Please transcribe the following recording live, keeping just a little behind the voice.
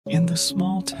In the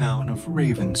small town of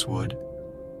Ravenswood,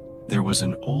 there was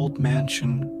an old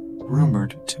mansion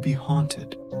rumored to be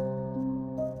haunted.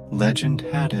 Legend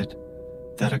had it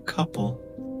that a couple,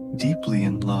 deeply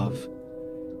in love,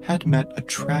 had met a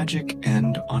tragic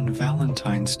end on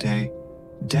Valentine's Day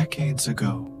decades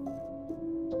ago.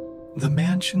 The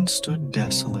mansion stood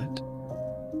desolate,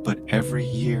 but every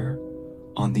year,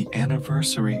 on the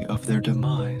anniversary of their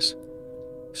demise,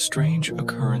 strange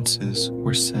occurrences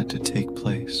were said to take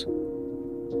place.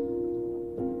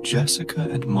 Jessica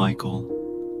and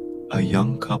Michael, a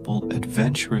young couple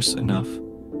adventurous enough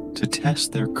to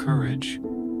test their courage,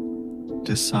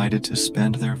 decided to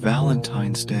spend their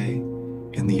Valentine's Day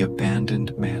in the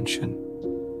abandoned mansion.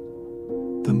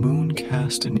 The moon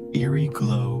cast an eerie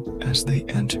glow as they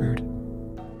entered,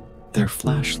 their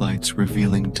flashlights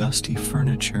revealing dusty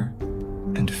furniture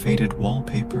and faded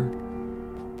wallpaper.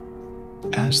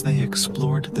 As they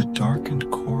explored the darkened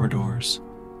corridors,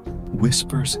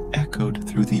 whispers echoed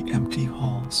through the empty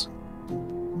halls.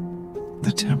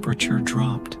 The temperature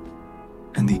dropped,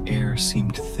 and the air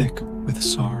seemed thick with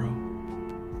sorrow.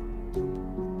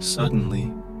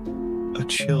 Suddenly, a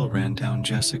chill ran down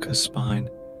Jessica's spine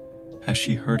as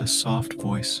she heard a soft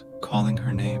voice calling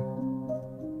her name.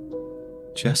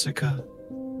 Jessica,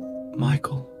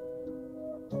 Michael.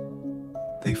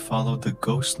 They followed the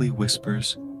ghostly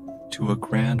whispers to a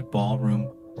grand ballroom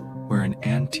where an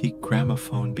antique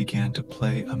gramophone began to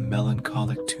play a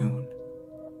melancholic tune.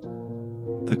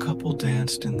 The couple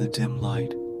danced in the dim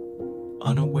light,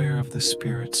 unaware of the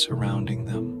spirits surrounding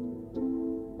them.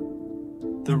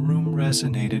 The room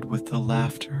resonated with the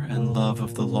laughter and love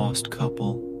of the lost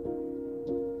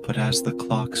couple, but as the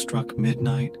clock struck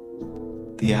midnight,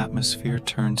 the atmosphere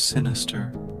turned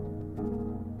sinister.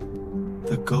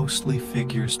 The ghostly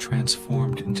figures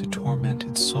transformed into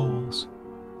tormented souls,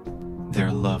 their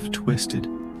love twisted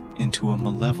into a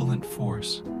malevolent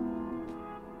force.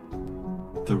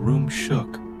 The room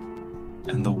shook,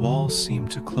 and the walls seemed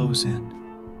to close in.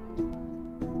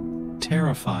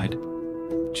 Terrified,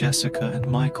 Jessica and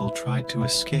Michael tried to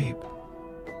escape,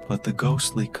 but the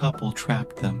ghostly couple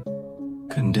trapped them,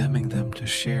 condemning them to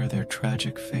share their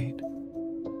tragic fate.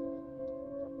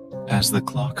 As the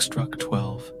clock struck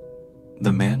 12,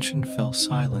 the mansion fell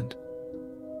silent,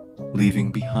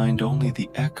 leaving behind only the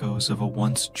echoes of a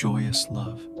once joyous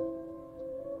love,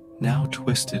 now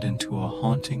twisted into a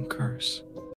haunting curse.